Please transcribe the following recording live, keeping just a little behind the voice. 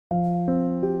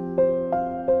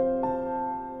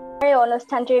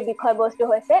অনুষ্ঠানটিৰ বিষয়বস্তু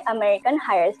হৈছে আমেৰিকান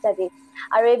হায়াৰ ষ্টাডি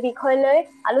আৰু এই বিষয়লৈ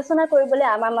আলোচনা কৰিবলৈ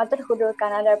আমাৰ মাজত সুদূৰ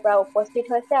কানাডাৰ পৰা উপস্থিত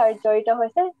হৈছে আৰু জড়িত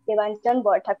হৈছে দেবাঞ্জন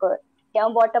বৰঠাকুৰ। তেওঁ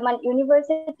বৰ্তমান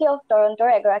ইউনিভাৰ্চিটি অফ টৰন্টৰ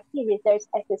এগৰাকী ৰিচাৰ্চ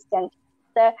এছিষ্টেণ্ট।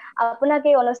 আপোনাক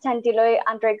এই অনুষ্ঠানটিলৈ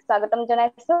আন্তৰিক স্বাগতম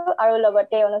জনাইছো আৰু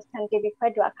লগতে অনুষ্ঠানটিৰ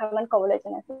বিষয়ে দুআষাৰমান ক'বলৈ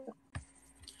জনাইছো।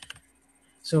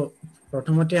 সো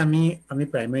প্ৰথমতে আমি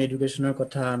প্ৰাইমেৰী এডুকেশ্যনৰ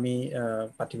কথা আমি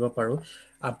পাতিব পাৰো।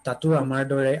 তাতো আমাৰ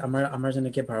দৰে আমাৰ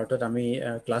যেনেকৈ ভাৰতত আমি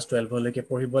ক্লাছ 12 লৈকে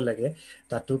পঢ়িব লাগে,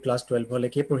 তাতো ক্লাছ 12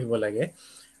 লৈকে পঢ়িব লাগে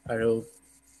আৰু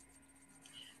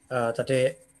তাতে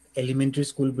এলিমেণ্টাৰী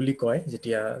স্কুল বুলি কয়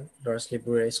যেতিয়া ল'ৰা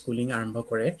ছোৱালীবোৰে স্কুলিং আৰম্ভ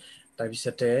কৰে,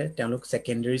 তাৰপিছতে তেওঁলোক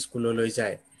ছেকেণ্ডেৰী স্কুললৈ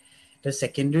যায়।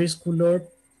 ছেকেণ্ডেৰী স্কুলৰ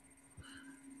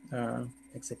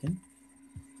এক second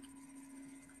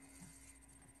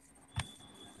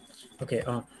Okay,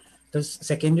 the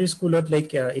secondary school of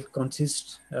like it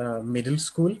consists middle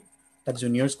school, that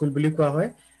junior school বুলি কোৱা হয়,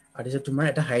 আৰু যে তোমাৰ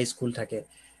এটা হাই স্কুল থাকে।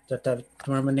 তো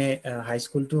তোমাৰ মানে হাই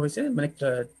স্কুলটো হৈছে মানে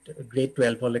গ্ৰেড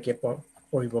 12 লৈকে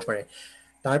পঢ়িব পাৰে।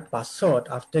 তাৰ পাছত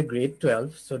after grade 12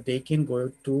 so they can go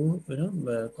to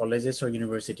colleges or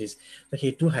universities, তো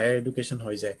সেইটো হায়াৰ এডুকেশ্যন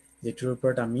হৈ যায়, যেটোৰ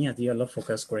ওপৰত আমি আজি অলপ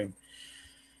ফ'কাছ কৰিম।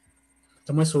 তো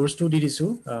মই চ'ৰ্চটো দি দিছোঁ,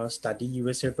 ষ্টাডি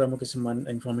USA পৰা মই কিছুমান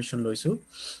ইনফৰমেশ্যন লৈছোঁ।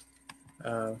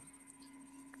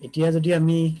 এতিয়া যদি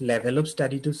আমি লেভেল অফ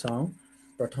ষ্টাডিটো চাওঁ,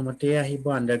 প্ৰথমতে আহিব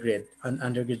আণ্ডাৰ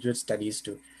গ্ৰেজুৱেট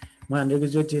ষ্টাডিজটো। মই আণ্ডাৰ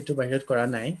গ্ৰেজুৱেট যিহেতু বাহিৰত কৰা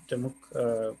নাই, তো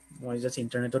মই জাষ্ট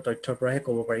ইণ্টাৰনেটৰ তথ্যৰ পৰাহে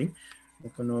ক'ব পাৰিম,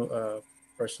 মোৰ কোনো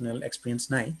পাৰ্চনেল এক্সপিৰিয়েঞ্চ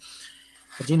নাই।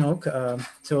 যি নহওক,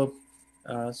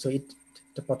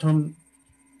 প্ৰথম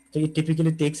it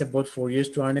typically takes about 4 years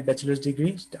to earn a bachelor's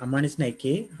degree. আমাৰ নিচিনা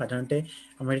একেই, সাধাৰণতে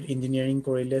আমাৰ ইঞ্জিনিয়াৰিং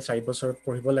কৰিলে 4 বছৰ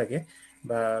পঢ়িব লাগে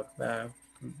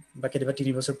বা কেতিয়াবা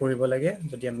 3 বছৰ পঢ়িব লাগে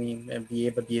যদি আমি BA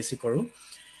বা BSc কৰোঁ।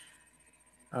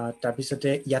 তাৰপিছতে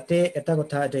ইয়াতে এটা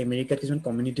কথা, এটা আমেৰিকাত কিছুমান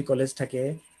কমিউনিটি কলেজ থাকে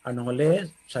আৰু নহ'লে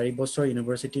 4 বছৰ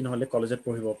ইউনিভাৰ্চিটি নহ'লে কলেজত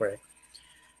পঢ়িব পাৰে।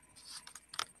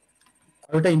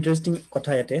 আৰু এটা ইণ্টাৰেষ্টিং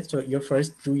কথা ইয়াতে, so your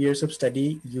first 2 years of study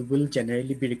you will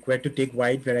generally be required to take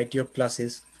wide variety of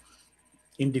classes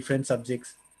in different subjects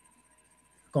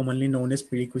commonly known as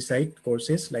prerequisite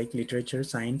courses like literature,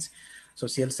 science,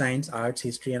 social science, arts,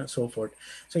 history and so forth.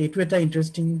 So এইটো এটা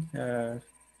interesting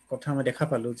কথা মই দেখা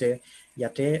পালোঁ যে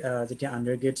ইয়াতে যেতিয়া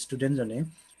under grade ষ্টুডেণ্টজনে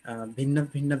ভিন্ন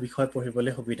ভিন্ন বিষয়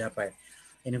পঢ়িবলৈ সুবিধা পায়।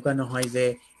 এনেকুৱা নহয় যে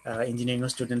ইঞ্জিনিয়াৰিঙৰ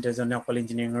ষ্টুডেণ্ট এজনে অকল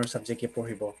ইঞ্জিনিয়াৰিঙৰ ছাবজেক্টে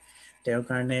পঢ়িব, তেওঁৰ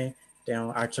কাৰণে তেওঁ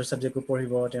আৰ্টছৰ ছাবজেক্টো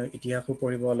পঢ়িব, তেওঁ ইতিহাসো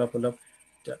পঢ়িব অলপ অলপ,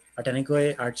 আৰু তেনেকৈ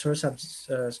আৰ্টছৰ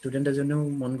ষ্টুডেণ্ট এজনেও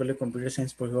মন গ'লে কম্পিউটাৰ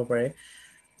চায়েন্স পঢ়িব পাৰে।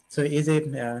 চ' এই যে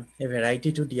এই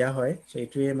ভেৰাইটিটো দিয়া হয়, চ'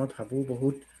 এইটোৱে মই ভাবোঁ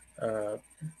বহুত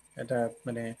এটা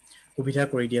মানে সুবিধা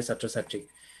কৰি দিয়ে ছাত্ৰ ছাত্ৰীক।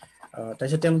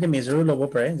 তাৰপিছত তেওঁলোকে মেজৰো ল'ব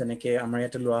পাৰে, যেনেকৈ আমাৰ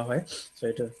ইয়াতে লোৱা হয়। চ'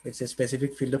 এইটো it's a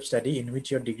specific field of study in wish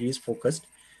your degree is focused.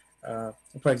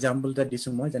 For example এটা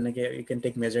দিছোঁ মই, যেনেকৈ U can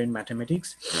tech major in mathematics,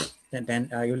 then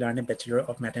U learn A bachelor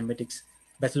of mathematics,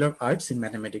 bachelor of arts in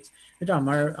mathematics. এইটো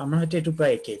আমাৰ সৈতে এইটো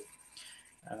প্ৰায় একেই।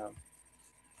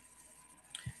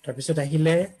 তাৰপিছত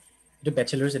আহিলে এইটো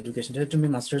বেচেলাৰ্ছ এডুকেশ্যন। যদি তুমি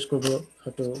মাষ্টাৰ্ছ কৰিব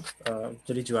হয়তো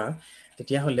যদি যোৱা,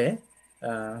 তেতিয়াহ'লে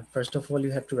first of all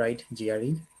U have to right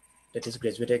GRE, that is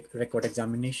graduate record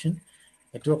examination.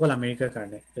 এইটো অকল আমেৰিকাৰ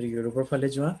কাৰণে। যদি ইউৰোপৰ ফালে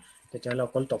যোৱা তেতিয়াহ'লে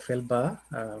অকল টফেল বা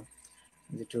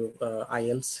যিটো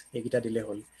IELTS এইকেইটা দিলে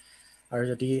হ'ল। আৰু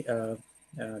যদি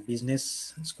বিজনেছ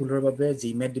স্কুলৰ বাবে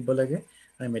GMAT দিব লাগে,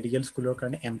 আৰু মেডিকেল স্কুলৰ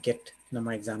কাৰণে MCAT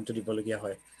নামৰ এক্সামটো দিবলগীয়া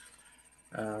হয়।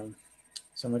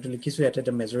 So মইতো লিখিছোঁ ইয়াতে,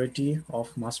 the majority of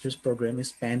master's program is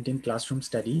spent in classroom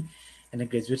study and a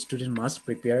graduate student must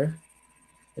prepare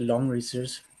a long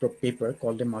research paper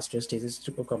called a master's thesis to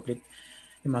complete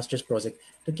a master's project.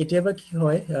 তো কেতিয়াবা কি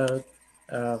হয়,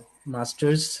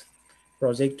 মাষ্টাৰ্ছ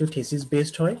প্ৰজেক্টটো thesis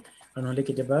based হয়, আৰু নহ'লে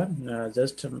কেতিয়াবা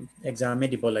just এক্সামে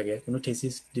দিব লাগে, কোনো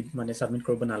থেচিছ মানে ছাবমিট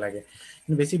কৰিব নালাগে।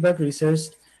 কিন্তু বেছিভাগ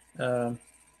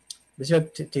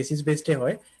থেচিছ বেছডে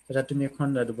হয়। তাত তুমি এখন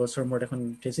 2 বছৰ মূৰত এখন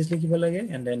থেচিছ লিখিব লাগে,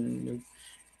 এণ্ড দেন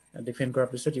ডিফেণ্ড কৰাৰ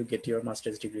পিছত you get your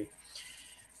masters degree.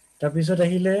 তাৰপিছত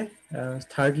আহিলে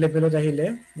থাৰ্ড লেভেলত আহিলে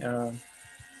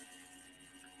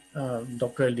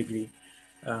ডক্টৰেল ডিগ্ৰী।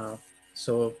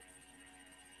 So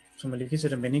মই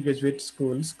লিখিছোঁ, many graduate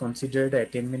schools consider the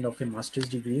attainment of a master's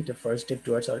degree the first step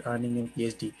towards earning a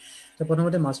PhD. তো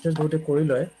প্ৰথমতে মাষ্টাৰ্ছ বহুতে কৰি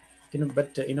লয়, কিন্তু বাট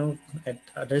at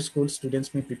other schools students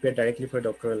may prepare directly for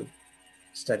doctoral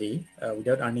study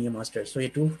without earning a master's. So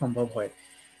এইটো সম্ভৱ হয়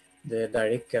যে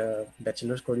ডাইৰেক্ট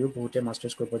বেচেলাৰ্ছ কৰিও বহুতে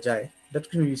মাষ্টাৰ্ছ কৰিব যায়। তাত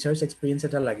ৰিচাৰ্চ এক্সপিৰিয়েঞ্চ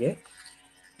এটা লাগে।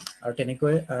 আৰু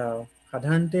তেনেকৈ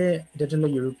সাধাৰণতে এতিয়া ধৰি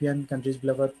লওক ইউৰোপীয়ান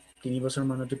কাণ্ট্ৰিজবিলাকত 3 বছৰ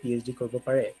মানতো PhD কৰিব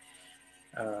পাৰে,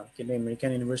 কিন্তু আমেৰিকান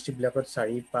ইউনিভাৰ্চিটিবিলাকত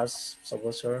 4-5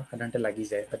 বছৰ সাধাৰণতে লাগি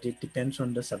যায়, but it depends on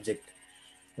the subject.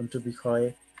 কোনটো বিষয়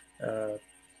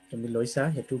তুমি লৈছা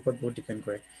সেইটোৰ ওপৰত বহুত ডিপেণ্ড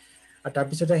কৰে। আৰু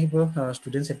তাৰপিছতে আহিব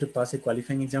students have to pass A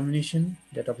qualifying examination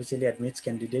date officially এডমিটছ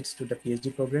candidates to the PhD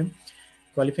programme.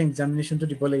 Qualifying এক্সামিনেশ্যনটো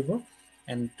দিব লাগিব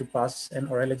and two pass N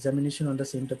oral examination on the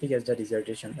same topic as the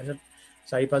dissertation. তাৰপিছত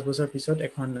 4-5 বছৰ পিছত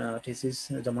এখন থিচিছ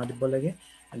জমা দিব লাগে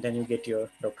and then you get your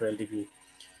doctoral degree.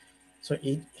 চ'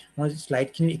 এই মই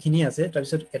শ্লাইডখিনি এইখিনিয়ে আছে।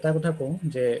 তাৰপিছত এটা কথা কওঁ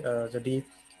যে যদি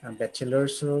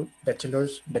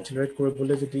বেচেলাৰেট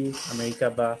কৰিবলৈ যদি আমেৰিকা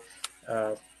বা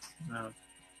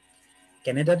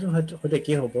কেনেডাটো হয়তো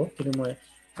একেই হ'ব, কিন্তু মই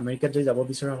আমেৰিকাত যদি যাব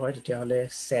বিচৰা হয় তেতিয়াহ'লে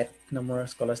চেট নামৰ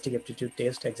স্কলাষ্টিক এপ্টিটিউড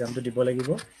টেষ্ট এক্সামটো দিব লাগিব।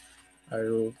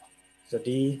 আৰু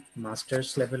যদি মাষ্টাৰ্ছ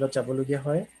লেভেলত যাবলগীয়া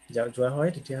হয় যোৱা হয়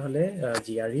তেতিয়াহ'লে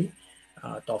GRE,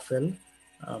 TOEFL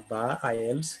বা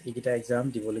IELTS এইকেইটা এক্সাম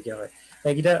দিবলগীয়া হয়।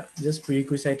 এইকেইটা জাষ্ট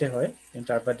প্ৰিকুইচাইটে হয়, কিন্তু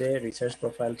তাৰ বাদে ৰিচাৰ্চ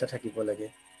প্ৰফাইল এটা থাকিব লাগে।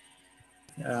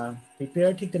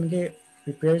 প্ৰিপেয়াৰ ঠিক তেনেকৈ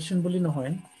প্ৰিপেয়াৰেশ্যন বুলি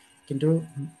নহয়, কিন্তু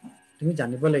তুমি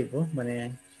জানিব লাগিব মানে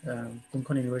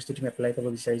কোনখন ইউনিভাৰ্চিটি তুমি এপ্লাই কৰিব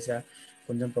বিচাৰিছা,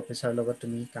 কোনজন প্ৰফেচাৰৰ লগত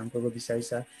তুমি কাম কৰিব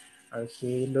বিচাৰিছা, আৰু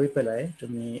সেই লৈ পেলাই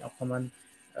তুমি অকণমান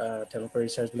তেওঁলোকৰ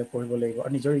ৰিচাৰ্চবিলাক পঢ়িব লাগিব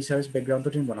আৰু নিজৰ ৰিচাৰ্চ বেকগ্ৰাউণ্ডটো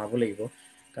তুমি বনাব লাগিব।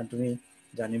 কাৰণ তুমি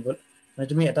জানিব মানে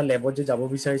তুমি এটা লেবত যে যাব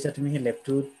বিচাৰিছা, তুমি সেই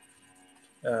লেবটোত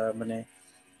মানে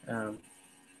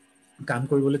কাম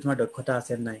কৰিবলৈ তোমাৰ দক্ষতা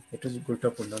আছে নাই সেইটো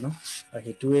গুৰুত্বপূৰ্ণ ন। আৰু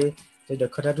সেইটোৱে যদি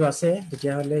দক্ষতাটো আছে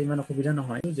তেতিয়াহ'লে ইমান অসুবিধা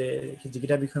নহয়। যে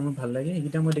যিকেইটা বিষয় মোৰ ভাল লাগে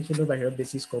সেইকেইটা মই দেখিলোঁ বাহিৰত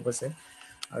বেছি স্ক'প আছে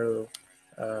আৰু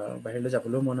বাহিৰলৈ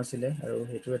যাবলৈও মন আছিলে, আৰু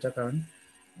সেইটো এটা কাৰণ।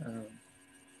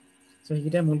 চ'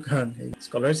 সেইকেইটাই মূল কাৰণ।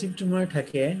 স্কলাৰশ্বিপ তোমাৰ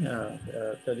থাকে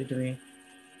যদি তুমি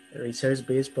ৰিচাৰ্চ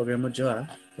বেছড প্ৰগ্ৰেমত যোৱা,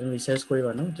 তুমি ৰিচাৰ্চ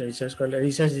কৰিবা ন, ৰিচাৰ্চ কৰিলে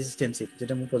ৰিচাৰ্চ এছিষ্টেঞ্চিপ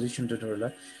যেতিয়া মোৰ পজিশ্যনটো ধৰিলা,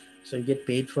 চ' you get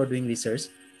paid for doing research.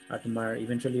 আৰু তোমাৰ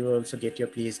ইভেঞ্চুৱেলি ইউ অলছ' গেট ইয়ৰ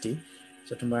PhD।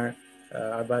 চ' তোমাৰ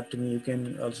বা তুমি U can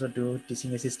also' do teaching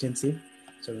এছিষ্টেঞ্চিপ,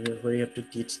 so' where you have to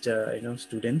teach the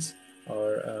students or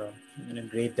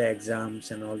grade the exams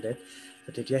and all that.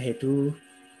 তেতিয়া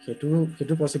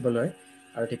সেইটো possible হয়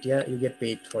আৰু তেতিয়া you get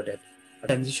paid for date.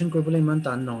 ট্ৰেনজিশ্যন কৰিবলৈ ইমান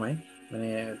টান নহয় মানে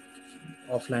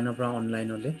অফলাইনৰ পৰা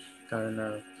অনলাইনলৈ, কাৰণ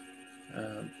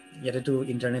ইয়াতেতো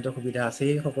ইণ্টাৰনেটৰ সুবিধা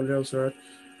আছেই সকলোৰে ওচৰত,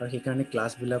 আৰু সেইকাৰণে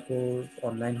ক্লাছবিলাকো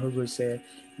অনলাইন হৈ গৈছে।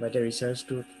 বা এতিয়া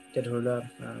ৰিচাৰ্চটো এতিয়া ধৰি লোৱা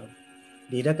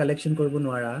ডেটা কালেকশ্যন কৰিব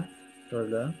নোৱাৰা ধৰি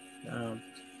লোৱা,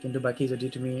 কিন্তু বাকী যদি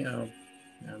তুমি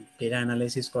ডেটা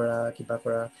এনালাইচিছ কৰা, কিবা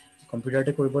কৰা,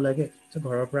 কম্পিউটাৰতে কৰিব লাগে, চ'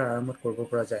 ঘৰৰ পৰা আৰামত কৰিব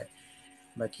পৰা যায়।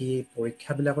 বাকী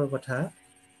পৰীক্ষাবিলাকৰ কথা,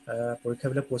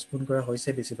 পৰীক্ষাবিলাক পষ্টপন কৰা হৈছে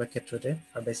বেছিভাগ ক্ষেত্ৰতে,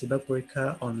 আৰু বেছিভাগ পৰীক্ষা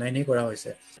অনলাইনেই কৰা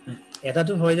হৈছে।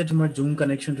 এটাটো হয় যে তোমাৰ জুম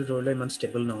কানেকশ্যনটো ধৰিলে ইমান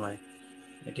ষ্টেবল নহয়।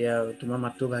 এতিয়া তোমাৰ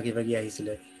মাতটো ভাগি ভাগি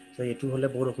আহিছিলে, চ' এইটো হ'লে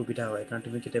বহুত অসুবিধা হয়, কাৰণ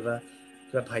তুমি কেতিয়াবা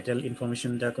কিবা ভাইটেল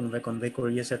ইনফৰ্মেশ্যন এটা কোনোবাই কনভে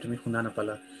কৰি আছে তুমি শুনা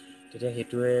নাপালা, তেতিয়া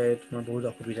সেইটোৱে তোমাৰ বহুত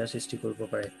অসুবিধাৰ সৃষ্টি কৰিব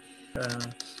পাৰে।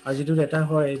 আৰু যিটো এটা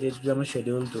হয় যে যিটো আমাৰ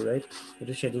শ্বেডিউলটো ৰাইট,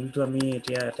 সেইটো শ্বেডিউলটো আমি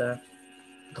এতিয়া এটা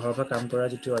ঘৰৰ পৰা কাম কৰা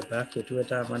যিটো অভ্যাস সেইটো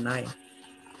এটা আমাৰ নাই।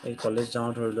 এই কলেজ যাওঁ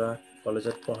ধৰি লোৱা,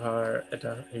 কলেজত পঢ়াৰ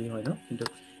এটা হেৰি হয় ন, কিন্তু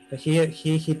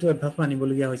সেইটো অভ্যাসো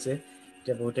আনিবলগীয়া হৈছে।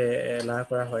 এতিয়া বহুতে এলাহ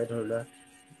কৰা হয় ধৰি লোৱা,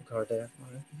 ঘৰতে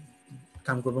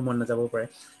কাম কৰিব মন নাযাবও পাৰে।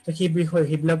 তো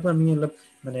সেইবিলাকো আমি অলপ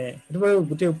মানে সেইটো বাৰু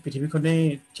গোটেই পৃথিৱীখনেই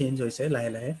চেঞ্জ হৈছে লাহে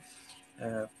লাহে,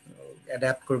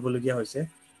 এডাপ্ট কৰিবলগীয়া হৈছে।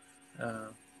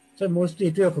 চ' মষ্টলি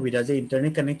এইটোৱে অসুবিধা যে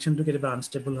ইণ্টাৰনেট কানেকশ্যনটো কেতিয়াবা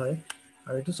আনষ্টেবল হয়,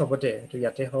 আৰু এইটো চবতে, এইটো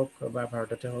ইয়াতে হওক বা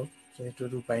ভাৰততে হওক, চ'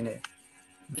 সেইটোতো উপায় নাই।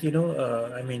 কিন্তু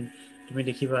আই মিন তুমি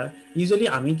দেখিবা ইউজুৱেলি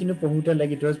আমি কিন্তু পঢ়োঁতে like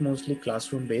it was mostly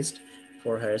classroom based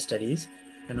for higher studies,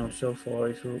 and also' for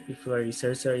if U R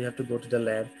ৰিচাৰ্চাৰ U have to গ' to the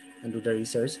lab and do the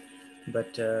research.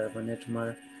 বাট মানে তোমাৰ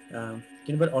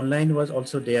কিন্তু বাট online was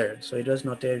also' there, so' it was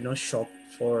not a shock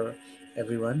for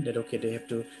everyone that okay they have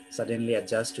to suddenly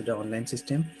adjust to the online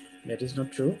system. That is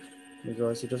not true,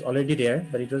 because it was already there,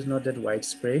 but it was not that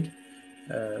widespread.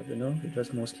 It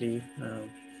was mostly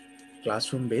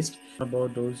classroom based. About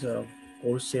those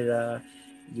Coursera,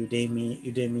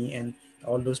 Udemy and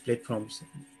all those platforms,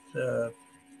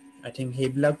 I think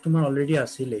সেইবিলাক তোমাৰ already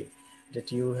আছিলেই, that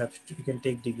you can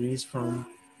take degrees from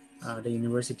the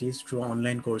universities through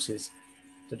online courses,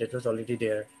 so that was already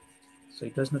there. So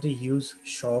it was not a huge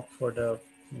shock for the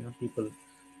people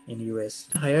in US.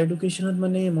 Higher এডুকেশ্যনত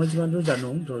মানে মই যিমান দূৰ জানো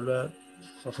ধৰি লোৱা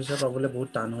professor পাবলৈ বহুত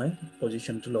টান হয়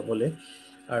পজিশ্যনটো ল'বলৈ,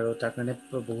 আৰু তাৰ কাৰণে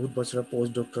বহুত বছৰৰ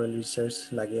পষ্ট ডক্টৰেল ৰিচাৰ্চ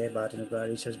লাগে বা তেনেকুৱা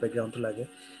ৰিচাৰ্চ বেকগ্ৰাউণ্ডটো লাগে।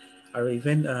 আৰু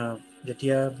ইভেন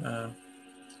যেতিয়া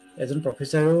এজন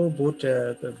প্ৰফেচাৰেও বহুত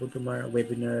তোমাৰ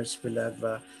ৱেবিনাৰ্ছবিলাক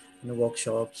বা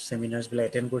ৱৰ্কশ্বপ চেমিনাৰ্ছবিলাক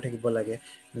এটেণ্ড কৰি থাকিব লাগে,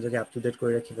 নিজকে আপ টু ডেট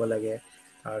কৰি ৰাখিব লাগে,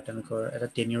 আৰু তেওঁলোকৰ এটা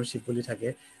টেনিয়ৰশ্বিপ বুলি থাকে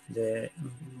যে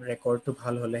ৰেকৰ্ডটো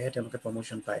ভাল হ'লেহে তেওঁলোকে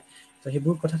প্ৰমোশ্যন পায়। তো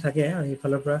সেইবোৰ কথা থাকে আৰু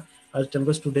সেইফালৰ পৰা আৰু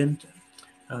তেওঁলোকৰ ষ্টুডেণ্ট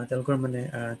তেওঁলোকৰ মানে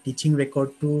টিচিং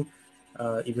ৰেকৰ্ডটো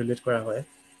ইভেলুৱেট কৰা হয়।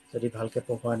 যদি ভালকৈ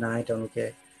পঢ়োৱা নাই তেওঁলোকে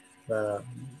বা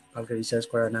ভালকৈ ৰিচাৰ্চ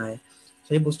কৰা নাই,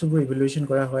 সেই বস্তুবোৰ ইভেলুৱেশ্যন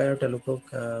কৰা হয় আৰু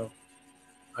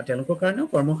তেওঁলোকৰ কাৰণেও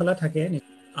কৰ্মশালা থাকে।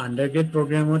 আণ্ডাৰ গ্ৰেড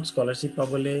প্ৰগ্ৰেমত স্কলাৰশ্বিপ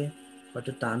পাবলৈ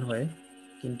হয়তো টান হয়,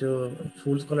 কিন্তু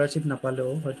ফুল স্কলাৰশ্বিপ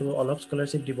নাপালেও হয়তো অলপ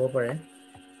স্কলাৰশ্বিপ দিব পাৰে,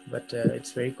 বাট it's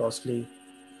very costly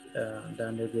the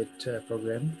under grade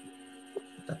programme.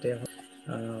 তাতে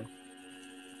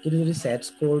কিন্তু যদি ছেট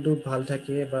স্ক'ৰটো ভাল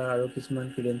থাকে বা আৰু কিছুমান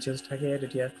ক্ৰিডেঞ্চিয়েলছ থাকে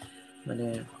তেতিয়া মানে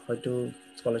হয়তো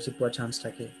স্কলাৰশ্বিপ পোৱাৰ চান্স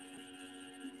থাকে।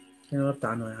 কিন্তু অলপ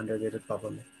টান হয় আণ্ডাৰ গ্ৰেডত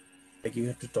পাবলৈ। Like you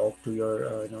have to talk to your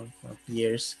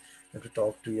peers, you have to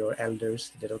talk to your elders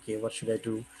that okay what should I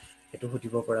do, সেইটো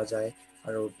সুধিব পৰা যায়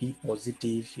আৰু be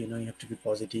positive, you have to be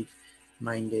positive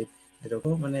minded।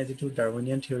 মানে যিটো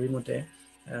ডাৰউইনিয়ান থিয়ৰী মতে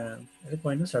এইটো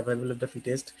কয় ন ছাৰ্ভাইভেল অফ দ্য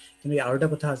ফিটেষ্ট, কিন্তু আৰু এটা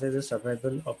কথা আছে যে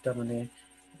ছাৰ্ভাইভেল অফ দ্য মানে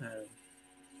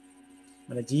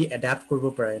যি এডাপ্ট কৰিব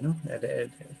পাৰে ন,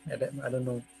 আই ডোন্ট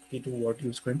নো কিটো ৱৰ্ড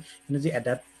ইউজ কৰিম, কিন্তু যি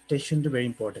এডাপ্টেশ্যনটো very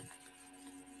important.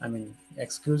 I mean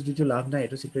excuse দিটো লাভ নাই,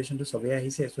 এইটো চিটুৱেশ্যনটো চবেই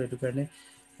আহিছে, চ' সেইটো কাৰণে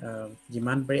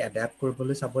যিমান পাৰি এডাপ্ট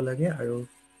কৰিবলৈ চাব লাগে আৰু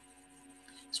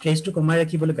ষ্ট্ৰেছটো কমাই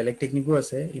ৰাখিবলৈ বেলেগ টেকনিকো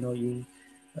আছে। U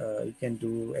can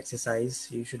do exercise,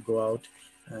 U should গ' out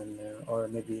or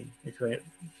may be if U R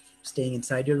staying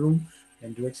inside year room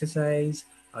then do exercise,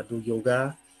 do yoga,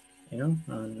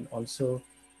 also'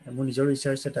 মোৰ নিজৰ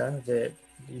ৰিচাৰ্চ এটা যে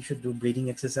U should do breeding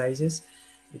এক্সাৰচাইজেছ,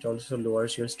 it also'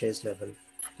 লৱাৰ্ছ your stress level.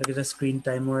 তাৰপিছত screen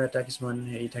টাইমৰ এটা কিছুমান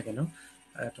হেৰি থাকে ন,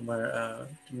 তোমাৰ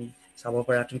তুমি চাব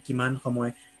পাৰা তুমি কিমান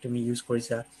সময় তুমি ইউজ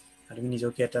কৰিছা, তুমি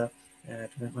নিজকে এটা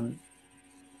তুমি এখন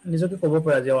নিজকে ক'ব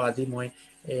পাৰা যে আজি মই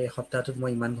এই সপ্তাহটোত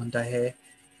মই ইমান ঘণ্টাহে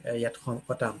ইয়াত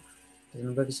কটাম,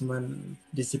 তেনেকুৱা কিছুমান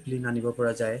ডিচিপ্লিন আনিব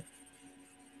পৰা যায়।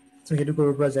 চ' সেইটো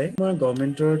কৰিব পৰা যায়। মই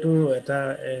গভমেণ্টৰটো এটা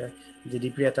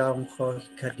GDP এটা অংশ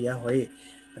শিক্ষা দিয়া হয়েই,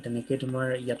 তেনেকৈ তোমাৰ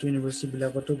ইয়াতো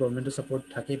ইউনিভাৰ্চিটিবিলাকতো গভমেণ্টৰ ছাপোৰ্ট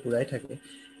থাকেই, পুৰাই থাকে,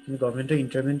 কিন্তু গভমেণ্টৰ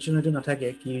ইণ্টাৰভেনশ্যন এইটো নাথাকে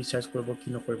কি ৰিচাৰ্চ কৰিব কি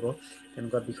নকৰিব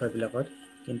তেনেকুৱা বিষয়বিলাকত।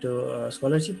 কিন্তু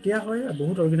স্কলাৰশ্বিপ দিয়া হয়,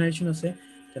 বহুত অৰ্গেনাইজেশ্যন আছে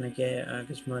তেনেকৈ,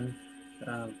 কিছুমান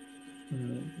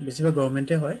বেছিভাগ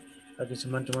গভৰ্ণমেণ্টে হয় আৰু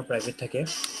কিছুমান তোমাৰ প্ৰাইভেট থাকে।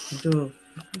 কিন্তু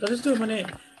যথেষ্ট মানে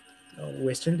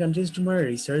ৱেষ্টাৰ্ণ কাণ্ট্ৰিজ তোমাৰ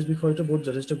ৰিচাৰ্চ বিষয়টো বহুত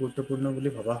যথেষ্ট গুৰুত্বপূৰ্ণ বুলি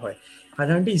ভবা হয়।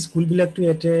 সাধাৰণতে স্কুলবিলাকতো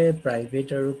ইয়াতে প্ৰাইভেট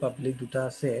আৰু পাব্লিক দুটা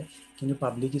আছে, কিন্তু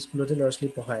পাব্লিক স্কুলতে ল'ৰা ছোৱালী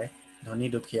পঢ়ায়, ধনী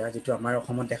দুখীয়া, যিটো আমাৰ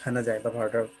অসমত দেখা নাযায় বা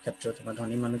ভাৰতৰ ক্ষেত্ৰত আমাৰ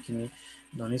ধনী মানুহখিনি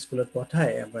ধনী স্কুলত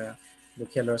পঠায় বা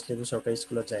দুখীয়া ল'ৰা ছোৱালীবোৰ চৰকাৰী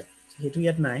স্কুলত যায়, সেইটো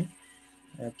ইয়াত নাই।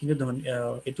 কিন্তু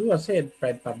এইটোও আছে,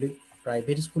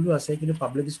 প্ৰাইভেট স্কুলো আছে, কিন্তু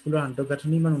পাব্লিক স্কুলৰ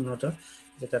আন্তঃগাঁথনি ইমান উন্নত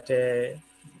যে তাতে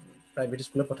প্ৰাইভেট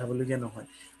স্কুলত পঠাবলগীয়া নহয়।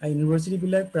 আৰু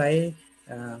ইউনিভাৰ্চিটিবিলাক প্ৰায়ে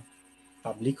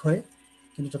পাব্লিক হয়,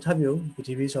 কিন্তু তথাপিও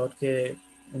পৃথিৱীৰ চবতকৈ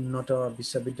উন্নত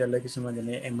বিশ্ববিদ্যালয় কিছুমান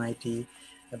যেনে MIT,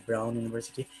 ব্ৰাউন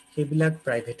ইউনিভাৰ্চিটি, সেইবিলাক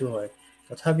প্ৰাইভেটো হয়,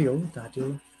 তথাপিও তাহাঁতিও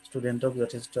ষ্টুডেণ্টক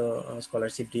যথেষ্ট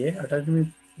স্কলাৰশ্বিপ দিয়ে। আৰু তাত তুমি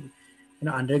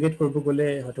আণ্ডাৰ গ্ৰেড কৰিব গ'লে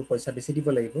হয়তো পইচা বেছি দিব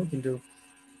লাগিব, কিন্তু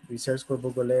ৰিচাৰ্চ কৰিব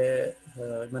গ'লে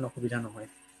ইমান অসুবিধা নহয়।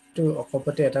 টো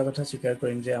অকপতে এটা কথা স্বীকাৰ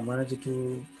কৰিম যে আমাৰ যিটো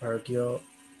ভাৰতীয়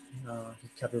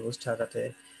শিক্ষা ব্যৱস্থা, তাতে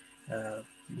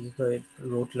বিশেষকৈ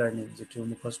ৰোট লাৰ্ণিং, যিটো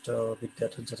মুখস্থ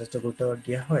বিদ্যাটো যথেষ্ট গুৰুত্ব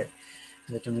দিয়া হয়,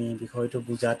 যে তুমি বিষয়টো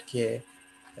বুজাতকৈ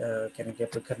কেনেকৈ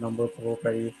পৰীক্ষাত নম্বৰ পাব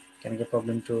পাৰি, কেনেকৈ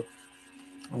প্ৰব্লেমটো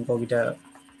অংককেইটা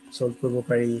ছল্ভ কৰিব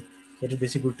পাৰি, সেইটো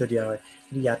বেছি গুৰুত্ব দিয়া হয়।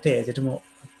 কিন্তু ইয়াতে যিটো মই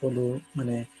ক'লোঁ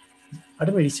মানে, আৰু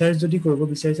তুমি ৰিচাৰ্চ যদি কৰিব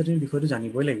বিচাৰিছা তুমি বিষয়টো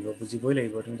জানিবই লাগিব, বুজিবই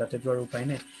লাগিব, তুমি তাতেতো আৰু উপায়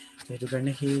নাই। সেইটো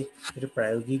কাৰণে সেইটো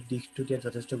প্ৰায়োগিক দিশটোত ইয়াত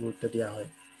যথেষ্ট গুৰুত্ব দিয়া হয়,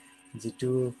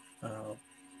 যিটো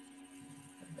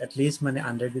এটলিষ্ট মানে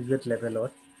আণ্ডাৰ গ্ৰেজুৱেট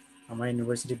লেভেলত আমাৰ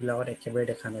ইউনিভাৰ্চিটিবিলাকত একেবাৰে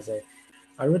দেখা নাযায়।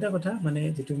 আৰু এটা কথা মানে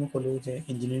যিটো মই ক'লোঁ যে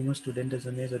ইঞ্জিনিয়াৰিঙৰ ষ্টুডেণ্ট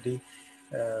এজনে যদি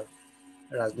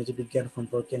ৰাজনীতি বিজ্ঞান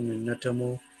সম্পৰ্কে ন্যূনতমো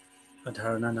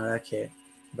ধাৰণা নাৰাখে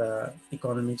বা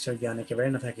ইকনমিক্সৰ জ্ঞান একেবাৰে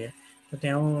নাথাকে,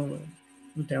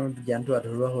 তেওঁৰ জ্ঞানটো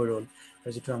আধৰুৱা হৈ ৰ'ল,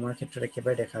 আৰু যিটো আমাৰ ক্ষেত্ৰত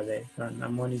একেবাৰে দেখা যায়।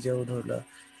 কাৰণ মই নিজেও ধৰি লোৱা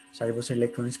 4 বছৰ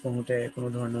ইলেক্ট্ৰনিক্স পঢ়োঁতে কোনো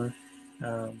ধৰণৰ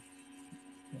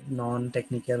নন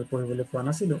টেকনিকেল পঢ়িবলৈ পোৱা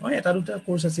নাছিলোঁ। এটা দুটা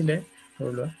ক'ৰ্চ আছিলে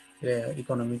ধৰি লোৱা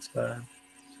ইকনমিক্স বা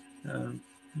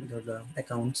ধৰি লোৱা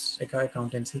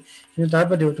একাউণ্টেঞ্চি, কিন্তু তাৰ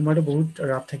বাদেও তোমাৰতো বহুত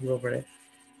ৰাপ থাকিব পাৰে।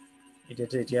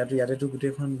 এতিয়াতো ইয়াতেতো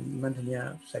গোটেইখন ইমান ধুনীয়া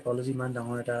চাইক'লজি, ইমান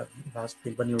ডাঙৰ এটা ভাষ্ট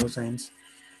ফিল্ড বা নিউৰ' চায়েন্স,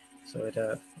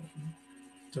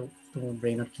 চ' তোমাৰ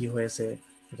ব্ৰেইনত কি হৈ আছে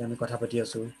এতিয়া আমি কথা পাতি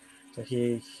আছোঁ, ত'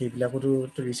 সেইবিলাকোতো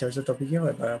ৰিচাৰ্চৰ টপিকেই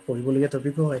হয় বা পঢ়িবলগীয়া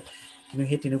টপিকো হয়। কিন্তু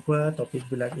সেই তেনেকুৱা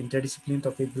টপিকবিলাক, ইণ্টাৰডিচিপ্লিন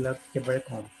টপিকবিলাক একেবাৰে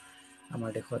কম আমাৰ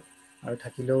দেশত, আৰু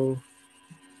থাকিলেও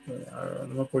আৰু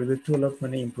আমাৰ পৰিৱেশটো অলপ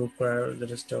মানে ইম্প্ৰুভ কৰাৰ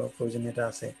যথেষ্ট প্ৰয়োজনীয়তা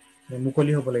আছে,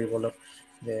 মুকলি হ'ব লাগিব অলপ,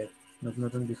 যে নতুন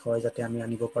নতুন বিষয় যাতে আমি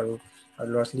আনিব পাৰোঁ আৰু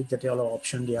ল'ৰা ছোৱালীক যাতে অলপ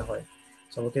অপশ্যন দিয়া হয়।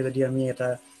 চবকে যদি আমি এটা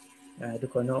এইটো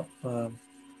কয় ন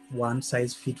one size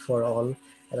fit for all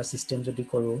এটা ছিষ্টেম যদি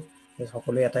কৰোঁ,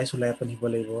 সকলোৱে এটাই চোলাই পিন্ধিব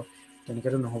লাগিব,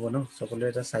 তেনেকৈতো নহ'ব ন, সকলোৱে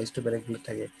এটা চাইজটো বেলেগ বেলেগ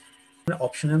থাকে। মানে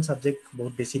অপশ্যনেল ছাবজেক্ট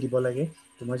বহুত বেছি দিব লাগে,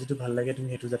 তোমাৰ যিটো ভাল লাগে তুমি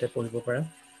সেইটো যাতে পঢ়িব পাৰা,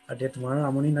 আৰু তেতিয়া তোমাৰো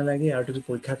আমনি নালাগে আৰু তুমি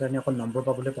পৰীক্ষাৰ কাৰণে অকল নম্বৰ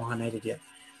পাবলৈ পঢ়া নাই তেতিয়া।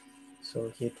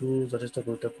 চ' সেইটো যথেষ্ট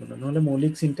গুৰুত্বপূৰ্ণ, নহ'লে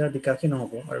মৌলিক চিন্তাৰ বিকাশে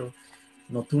নহ'ব আৰু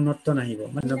নতুনত্ব নাহিব।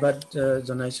 ধন্যবাদ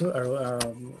জনাইছোঁ আৰু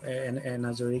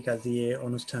এনাজৰীক আজি এই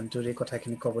অনুষ্ঠানটোৰ এই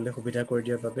কথাখিনি ক'বলৈ সুবিধা কৰি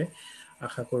দিয়াৰ বাবে।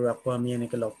 আশা কৰোঁ আকৌ আমি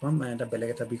এনেকৈ লগ পাম এটা বেলেগ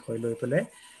এটা বিষয় লৈ পেলাই।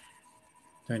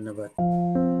 ধন্যবাদ।